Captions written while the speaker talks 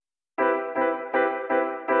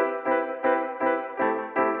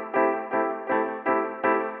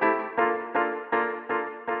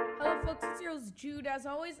Jude as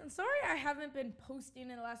always, and sorry I haven't been posting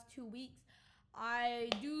in the last 2 weeks. I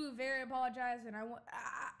do very apologize, and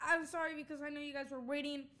I'm sorry because I know you guys were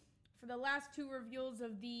waiting for the last two reveals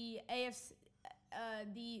of the AFC,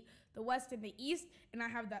 the West and the East, and I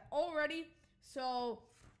have that all ready. So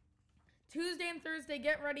Tuesday and Thursday,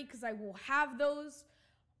 get ready because I will have those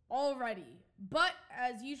all ready. But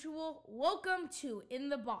as usual, welcome to In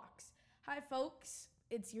the Box. Hi, folks.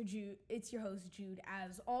 It's your host Jude,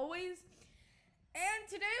 as always. And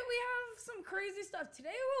today we have some crazy stuff. Today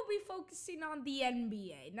we'll be focusing on the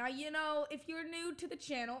NBA. Now, if you're new to the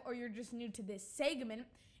channel or you're just new to this segment,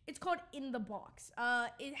 it's called In the Box.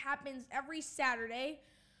 It happens every Saturday,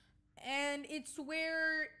 and it's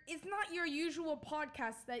where it's not your usual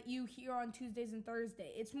podcast that you hear on Tuesdays and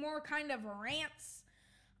Thursdays. It's more kind of rants,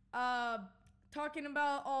 talking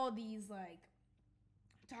about all these,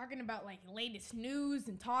 latest news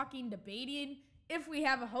and debating if we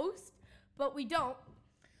have a host. But we don't.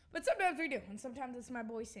 But sometimes we do. And sometimes it's my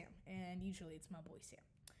boy Sam. And usually it's my boy Sam.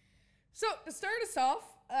 So to start us off,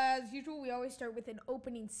 as usual, we always start with an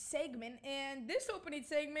opening segment. And this opening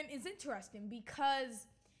segment is interesting because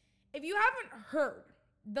if you haven't heard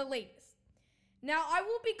the latest, now I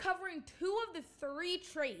will be covering 2 of the 3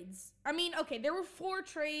 trades. There were 4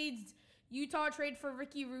 trades. Utah trade for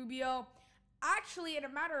Ricky Rubio. Actually, in a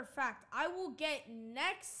matter of fact, I will get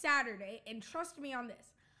next Saturday, and trust me on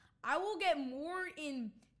this, I will get more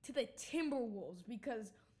into the Timberwolves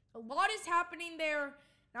because a lot is happening there,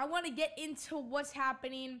 and I want to get into what's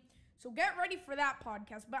happening. So get ready for that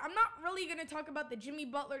podcast. But I'm not really going to talk about the Jimmy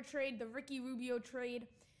Butler trade, the Ricky Rubio trade.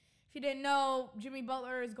 If you didn't know, Jimmy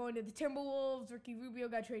Butler is going to the Timberwolves. Ricky Rubio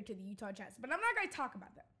got traded to the Utah Jazz. But I'm not going to talk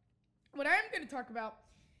about that. What I am going to talk about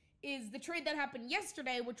is the trade that happened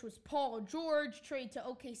yesterday, which was Paul George trade to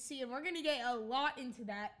OKC, and we're going to get a lot into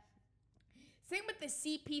that. Same with the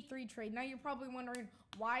CP3 trade. Now you're probably wondering,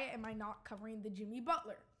 why am I not covering the Jimmy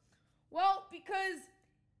Butler? Well, because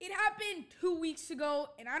it happened 2 weeks ago,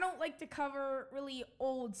 and I don't like to cover really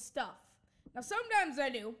old stuff. Now sometimes I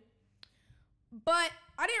do, but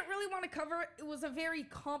I didn't really want to cover it. It was a very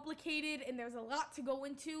complicated, and there's a lot to go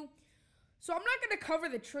into. So I'm not going to cover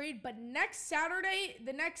the trade, but next Saturday,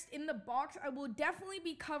 the next In the Box, I will definitely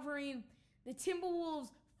be covering the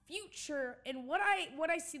Timberwolves' future and what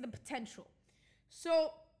I see the potential.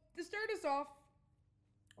 So, to start us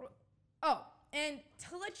off, and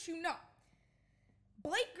to let you know,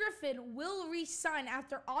 Blake Griffin will re-sign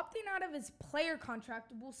after opting out of his player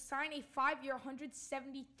contract, will sign a 5-year,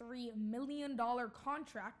 $173 million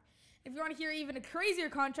contract. If you want to hear even a crazier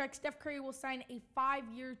contract, Steph Curry will sign a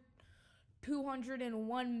 5-year,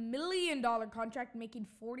 $201 million contract, making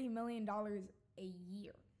 $40 million a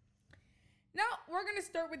year. Now, we're going to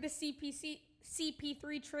start with the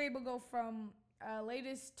CP3 trade. We'll go from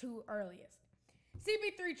latest to earliest.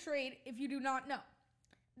 CP3 trade, if you do not know.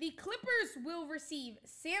 The Clippers will receive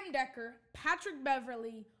Sam Decker, Patrick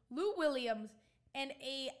Beverley, Lou Williams, and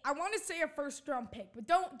I want to say a first-round pick, but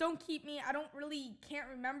don't keep me. Can't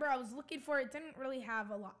remember. I was looking for it. Didn't really have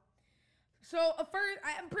a lot. So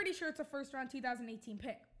I'm pretty sure it's a first-round 2018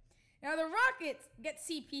 pick. Now the Rockets get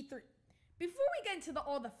CP3. Before we get into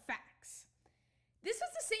all the facts, this is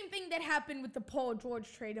the same thing that happened with the Paul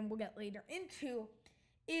George trade, and we'll get later into,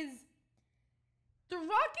 is the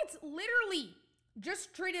Rockets literally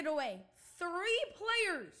just traded away 3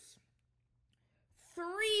 players. 3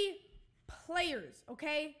 players,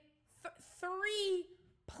 okay? 3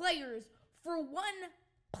 players for 1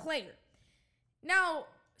 player. Now,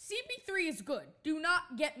 CP3 is good. Do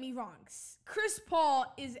not get me wrong. Chris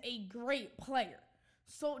Paul is a great player.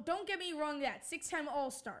 So don't get me wrong that. 6-time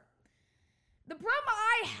All-Star. The problem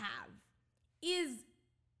I have is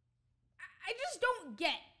I just don't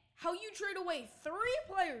get how you trade away 3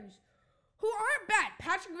 players who aren't bad.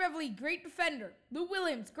 Patrick Beverley, great defender. Lou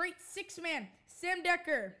Williams, great 6-man. Sam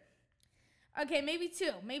Decker. Okay, maybe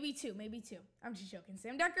two. I'm just joking.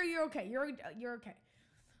 Sam Decker, you're okay. You're okay.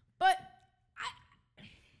 But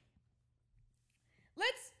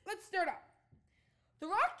let's start off. The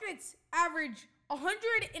Rockets average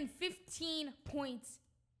 115 points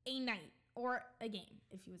a night, or a game,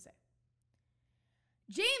 if you would say.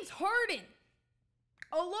 James Harden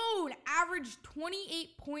alone averaged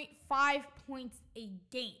 28.5 points a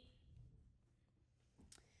game.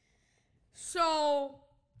 So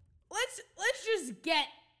let's just get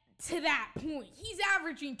to that point. He's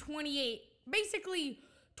averaging 28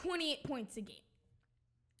 points a game.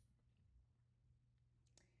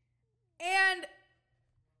 And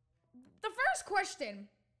the first question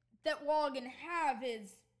that we're all going to have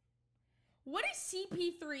is, what is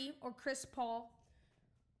CP3 or Chris Paul?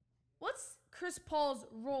 What's Chris Paul's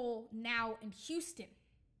role now in Houston?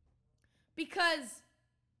 Because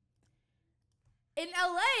in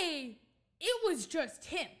LA, it was just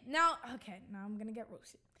him. Now I'm going to get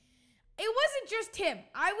roasted. It wasn't just him.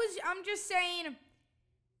 I'm just saying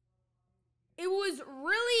it was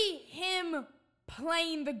really him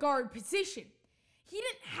playing the guard position. He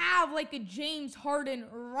didn't have like a James Harden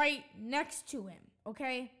right next to him,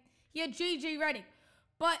 okay? He had JJ Redick.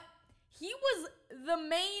 But he was the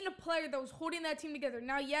main player that was holding that team together.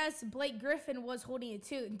 Now, yes, Blake Griffin was holding it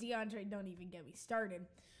too. And DeAndre, don't even get me started.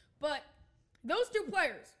 But those two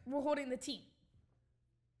players were holding the team.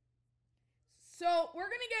 So we're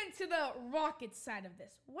going to get into the Rockets side of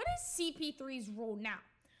this. What is CP3's role now?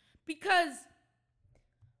 Because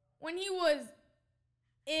when he was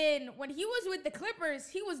with the Clippers,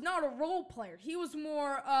 he was not a role player. He was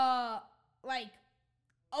more like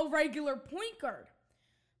a regular point guard.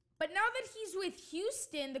 But now that he's with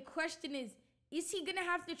Houston, the question is he going to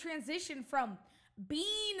have to transition from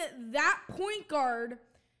being that point guard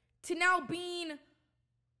to now being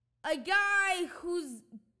a guy who's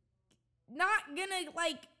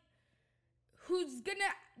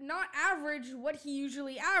gonna not average what he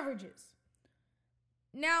usually averages?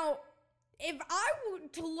 Now, if I were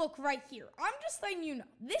to look right here, I'm just letting you know,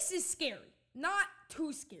 this is scary. Not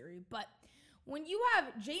too scary, but when you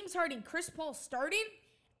have James Harden, Chris Paul starting,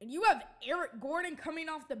 and you have Eric Gordon coming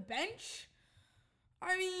off the bench,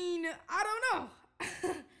 I mean, I don't know.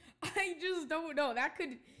 I just don't know.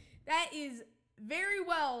 That is very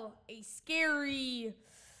well a scary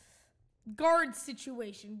guard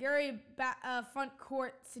situation, very front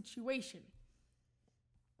court situation.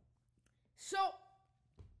 So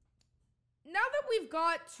now that we've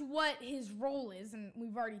got to what his role is, and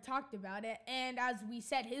we've already talked about it, and as we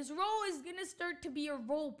said, his role is going to start to be a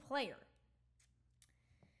role player.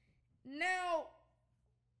 Now,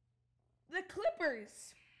 the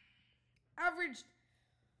Clippers averaged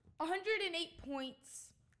 108 points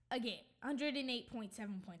a game.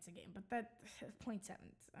 108.7 points a game, but that 0.7,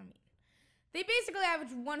 I mean. They basically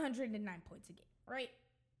averaged 109 points a game, right?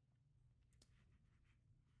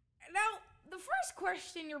 Now, the first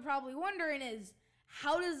question you're probably wondering is,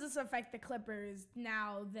 how does this affect the Clippers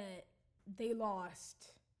now that they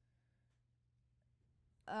lost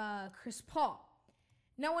Chris Paul?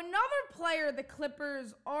 Now, another player the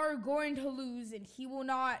Clippers are going to lose, and he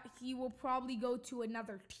will probably go to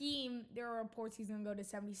another team. There are reports he's going to go to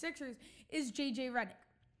 76ers, is JJ Redick.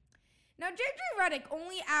 Now, JJ Redick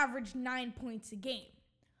only averaged 9 points a game,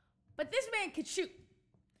 but this man could shoot.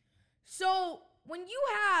 So when you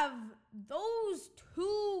have those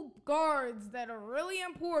two guards that are really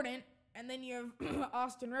important, and then you have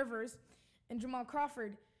Austin Rivers and Jamal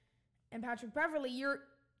Crawford and Patrick Beverley,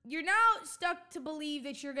 you're now stuck to believe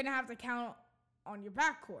that you're going to have to count on your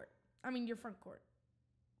backcourt. I mean, your front court.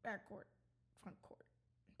 Backcourt, front court,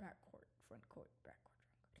 backcourt, front court, backcourt.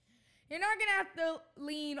 You're not going to have to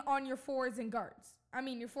lean on your forwards and guards. I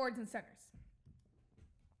mean, your forwards and centers.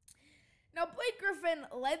 Now, Blake Griffin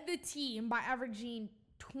led the team by averaging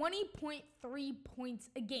 20.3 points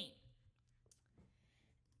a game.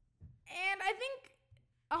 And I think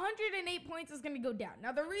 108 points is going to go down.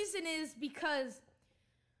 Now, the reason is because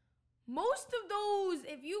most of those,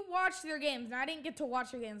 if you watch their games, and I didn't get to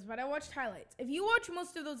watch their games, but I watched highlights. If you watch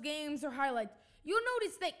most of those games or highlights, you'll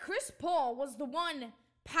notice that Chris Paul was the one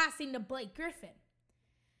passing to Blake Griffin.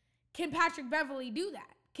 Can Patrick Beverley do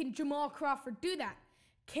that? Can Jamal Crawford do that?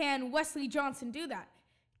 Can Wesley Johnson do that?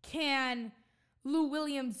 Can Lou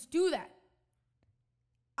Williams do that?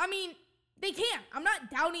 I mean, they can. I'm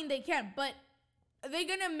not doubting they can, but are they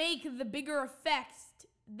going to make the bigger effects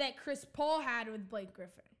that Chris Paul had with Blake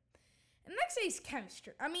Griffin? And next is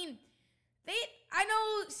chemistry. I mean, I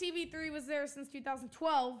know CB3 was there since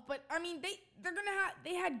 2012, but I mean,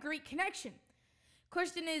 they had great connection.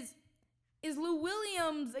 Question is Lou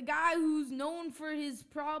Williams a guy who's known for his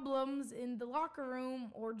problems in the locker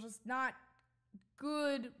room, or just not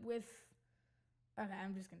good with... Okay,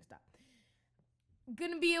 I'm just going to stop.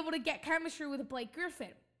 Going to be able to get chemistry with Blake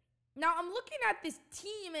Griffin. Now, I'm looking at this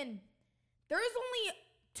team, and there's only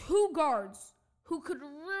two guards who could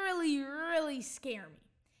really, really scare me.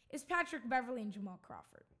 It's Patrick Beverley and Jamal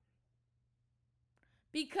Crawford.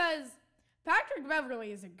 Because Patrick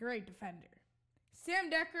Beverley is a great defender. Sam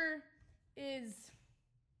Decker is...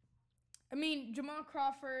 Jamal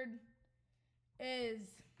Crawford is...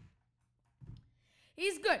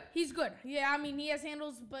 He's good. He's good. Yeah, he has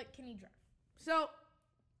handles, but can he drive? So,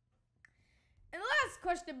 and the last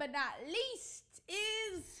question, but not least,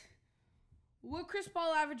 is... Will Chris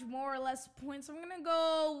Paul average more or less points? I'm going to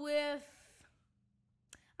go with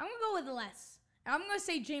less. I'm going to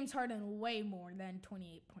say James Harden way more than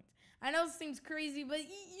 28 points. I know this seems crazy, but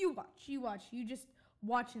you watch. You just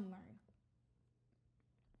watch and learn.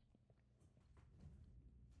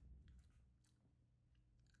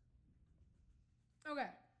 Okay.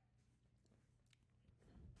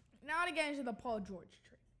 Now to get into the Paul George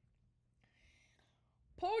trade.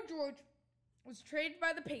 Paul George was traded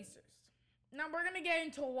by the Pacers. Now we're going to get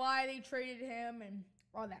into why they traded him and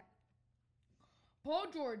all that. Paul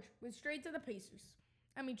George was traded to the Pacers.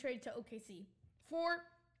 Traded to OKC for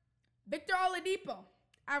Victor Oladipo,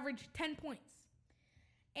 averaged 10 points.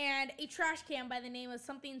 And a trash can by the name of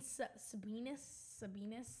something Sabinas,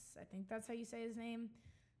 I think that's how you say his name.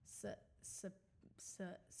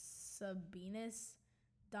 Sabinas,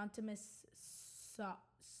 Dantimus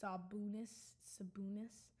Sabunis.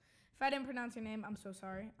 If I didn't pronounce your name, I'm so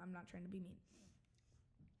sorry. I'm not trying to be mean.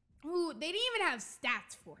 Who they didn't even have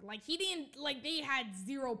stats for. They had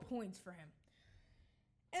 0 points for him.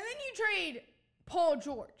 And then you trade Paul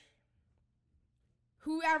George,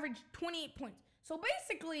 who averaged 28 points. So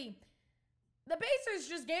basically, the Pacers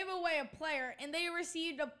just gave away a player, and they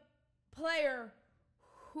received a player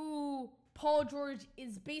who Paul George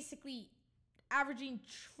is basically averaging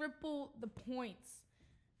triple the points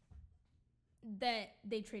that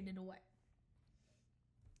they traded away.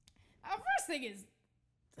 Our first thing is,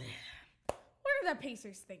 what are the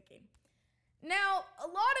Pacers thinking? Now, a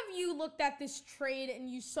lot of you looked at this trade and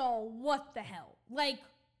you saw, what the hell?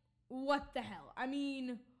 What the hell?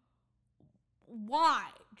 Why?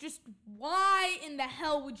 Just why in the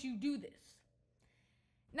hell would you do this?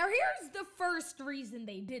 Now, here's the first reason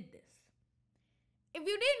they did this. If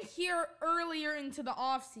you didn't hear earlier into the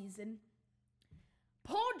offseason,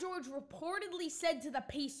 Paul George reportedly said to the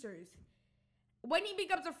Pacers, when he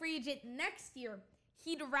becomes a free agent next year,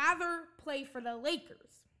 he'd rather play for the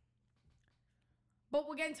Lakers. But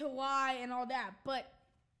we'll get into why and all that. But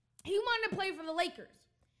he wanted to play for the Lakers.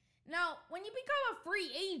 Now, when you become a free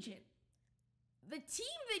agent, the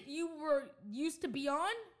team that you were used to be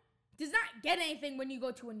on does not get anything when you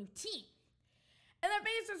go to a new team. And the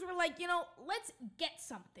Pacers were like, let's get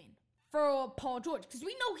something for Paul George. Because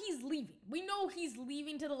we know he's leaving. We know he's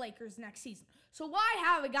leaving to the Lakers next season. So why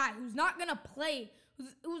have a guy who's not going to play,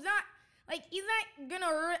 who's not, he's not going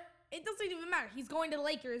to, it doesn't even matter. He's going to the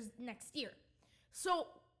Lakers next year. So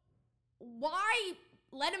why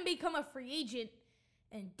let him become a free agent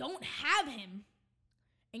and don't have him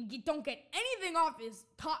and don't get anything off his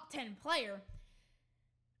top 10 player,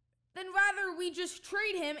 then rather we just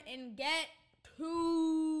trade him and get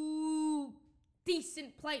 2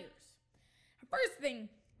 decent players. The first thing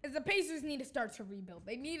is the Pacers need to start to rebuild.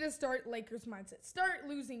 They need to start Lakers mindset. Start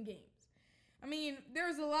losing games.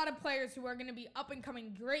 There's a lot of players who are going to be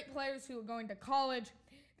up-and-coming great players who are going to college.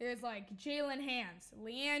 There's Jalen Hands,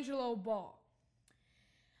 LiAngelo Ball.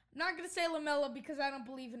 I'm not going to say LaMelo because I don't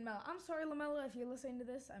believe in Melo. I'm sorry, LaMelo, if you're listening to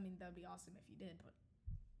this. That would be awesome if you did, but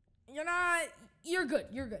you're not. You're good.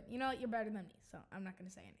 You're good. You know what? You're better than me, so I'm not going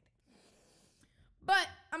to say anything. But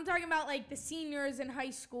I'm talking about the seniors in high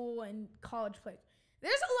school and college players.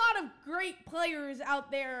 There's a lot of great players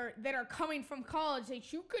out there that are coming from college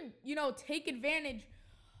that you could, take advantage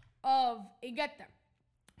of and get them.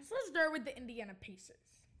 So let's start with the Indiana Pacers.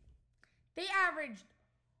 They averaged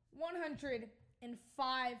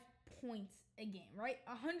 105 points a game, right?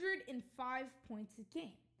 105 points a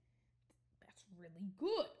game. That's really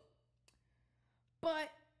good. But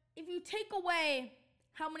if you take away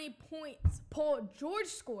how many points Paul George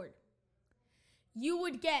scored, you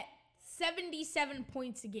would get 77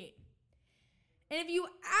 points a game. And if you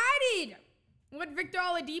added what Victor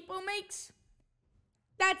Oladipo makes,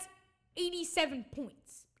 that's 87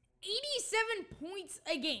 points. 87 points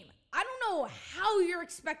a game. I don't know how you're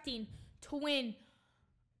expecting to win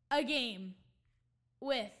a game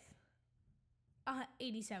with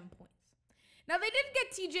 87 points. Now, they did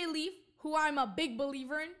get TJ Leaf, who I'm a big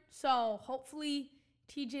believer in. So, hopefully,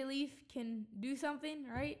 TJ Leaf can do something,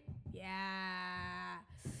 right? Yeah.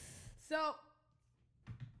 So,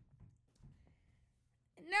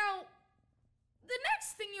 now, the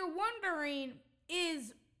next thing you're wondering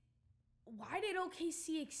is, why did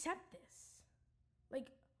OKC accept this?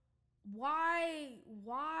 Why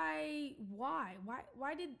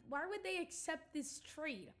would they accept this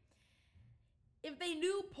trade if they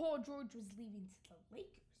knew Paul George was leaving to the Lakers?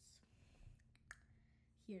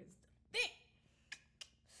 Here's the thing.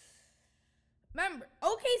 Remember,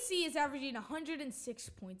 OKC is averaging 106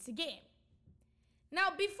 points a game. Now,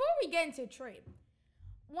 before we get into trade,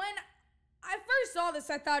 when I first saw this,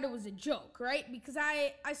 I thought it was a joke, right? Because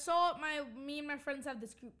I saw me and my friends have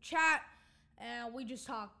this group chat, and we just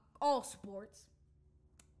talk all sports.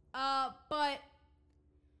 But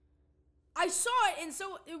I saw it, and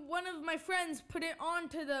so one of my friends put it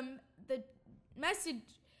onto the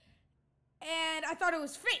message, and I thought it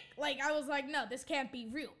was fake. Like, I was like, no, this can't be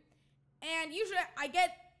real. And usually I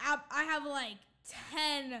have like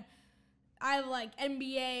 10, I have like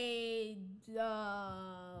NBA,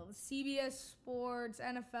 CBS Sports,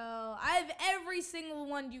 NFL. I have every single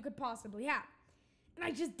one you could possibly have. And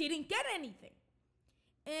I just didn't get anything.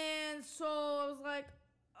 And so I was like,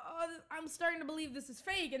 oh, I'm starting to believe this is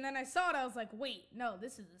fake. And then I saw it, I was like, wait, no,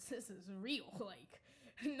 this is real. Like,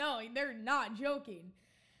 no, they're not joking.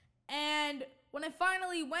 And when I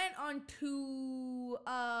finally went on to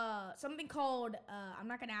something called, I'm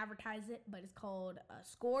not going to advertise it, but it's called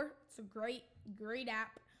Score. It's a great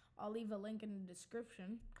app. I'll leave a link in the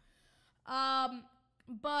description.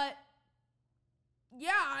 But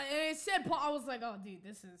yeah, it said Paul. I was like, oh, dude,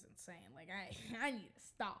 this is insane. Like, I need to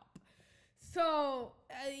stop. So,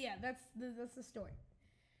 yeah, that's the story.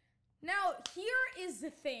 Now, here is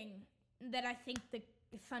the thing that I think the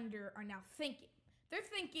Thunder are now thinking. They're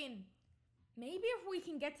thinking, maybe if we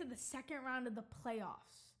can get to the second round of the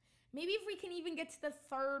playoffs, maybe if we can even get to the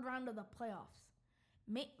third round of the playoffs,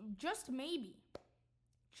 just maybe,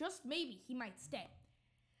 he might stay.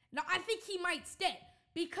 Now, I think he might stay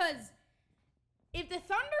because if the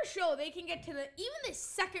Thunder show they can get to even the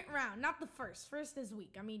second round, not the first. First is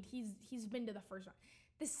weak. I mean, he's been to the first round.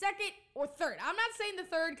 The second or third. I'm not saying the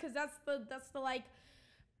third because that's the like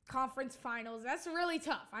conference finals. That's really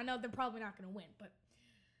tough. I know they're probably not going to win, but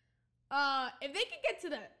if they can get to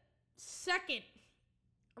the second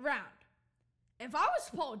round, if I was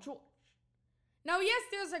Paul George, now yes,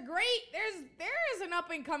 there's an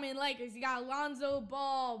up and coming Lakers. You got Lonzo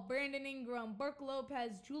Ball, Brandon Ingram, Brook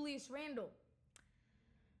Lopez, Julius Randle.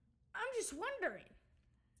 I'm just wondering,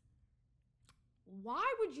 why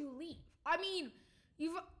would you leave? I mean,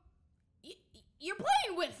 you're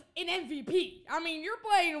playing with an MVP. I mean, you're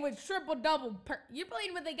playing with triple-double. You're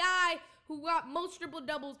playing with a guy who got most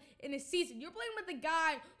triple-doubles in a season. You're playing with a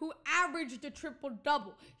guy who averaged a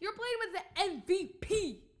triple-double. You're playing with the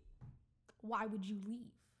MVP. Why would you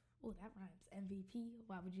leave? Oh, that rhymes. MVP.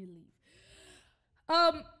 Why would you leave?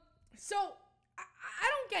 So, I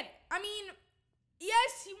don't get it. I mean,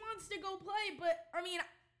 yes, he wants to go play, but, I mean,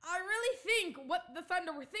 I really think what the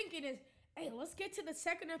Thunder were thinking is, hey, let's get to the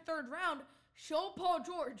second or third round, show Paul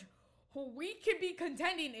George who we could be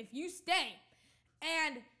contending if you stay.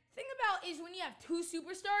 And thing about is when you have two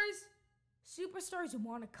superstars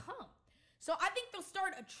want to come. So I think they'll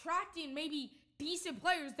start attracting maybe decent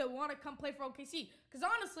players that want to come play for OKC. Because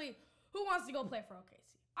honestly, who wants to go play for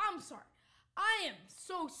OKC? I'm sorry. I am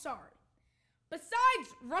so sorry.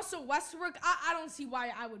 Besides Russell Westbrook, I don't see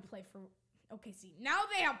why I would play for OKC. Now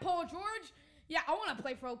they have Paul George. Yeah, I want to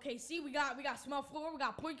play for OKC. We got small floor. We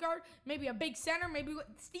got point guard. Maybe a big center. Maybe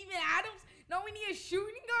Steven Adams. Now we need a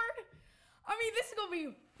shooting guard. I mean, this is going to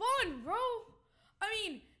be fun, bro. I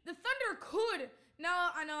mean, the Thunder could.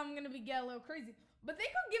 Now, I know I'm going to get a little crazy. But they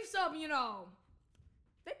could give some,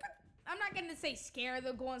 they could. I'm not going to say scare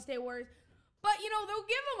the Golden State Warriors. But, they'll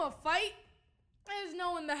give them a fight. There's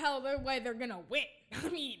no in the hell way they're going to win. I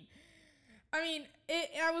mean,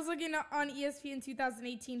 I was looking on ESPN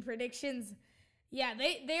 2018 predictions. Yeah,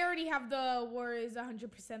 they already have the Warriors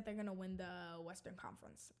 100%. They're gonna win the Western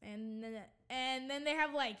Conference, and then they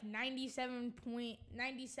have like 97%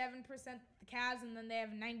 the Cavs, and then they have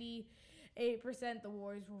 98% the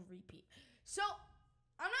Warriors will repeat. So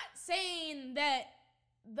I'm not saying that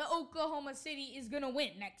the Oklahoma City is gonna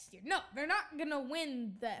win next year. No, they're not gonna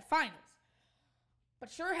win the finals.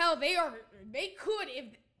 But sure hell they are. They could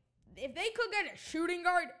if they could get a shooting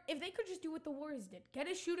guard. If they could just do what the Warriors did,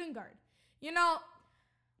 get a shooting guard.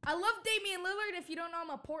 I love Damian Lillard. If you don't know, I'm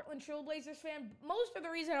a Portland Trailblazers fan. Most of the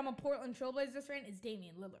reason I'm a Portland Trailblazers fan is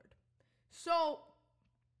Damian Lillard. So,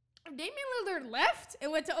 if Damian Lillard left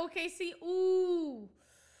and went to OKC,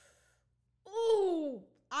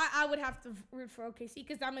 I would have to root for OKC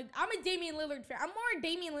because I'm a Damian Lillard fan. I'm more a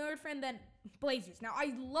Damian Lillard fan than Blazers. Now,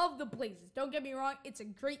 I love the Blazers. Don't get me wrong. It's a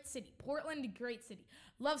great city. Portland, a great city.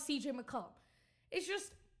 Love CJ McCollum. It's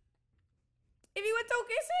just, if he went to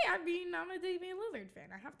OKC, I'm a Damian Lillard fan.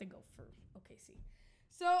 I have to go for OKC.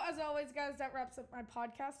 So, as always, guys, that wraps up my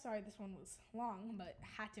podcast. Sorry, this one was long, but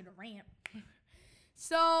had to rant.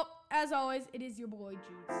 So, as always, it is your boy,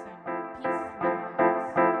 Jude, signing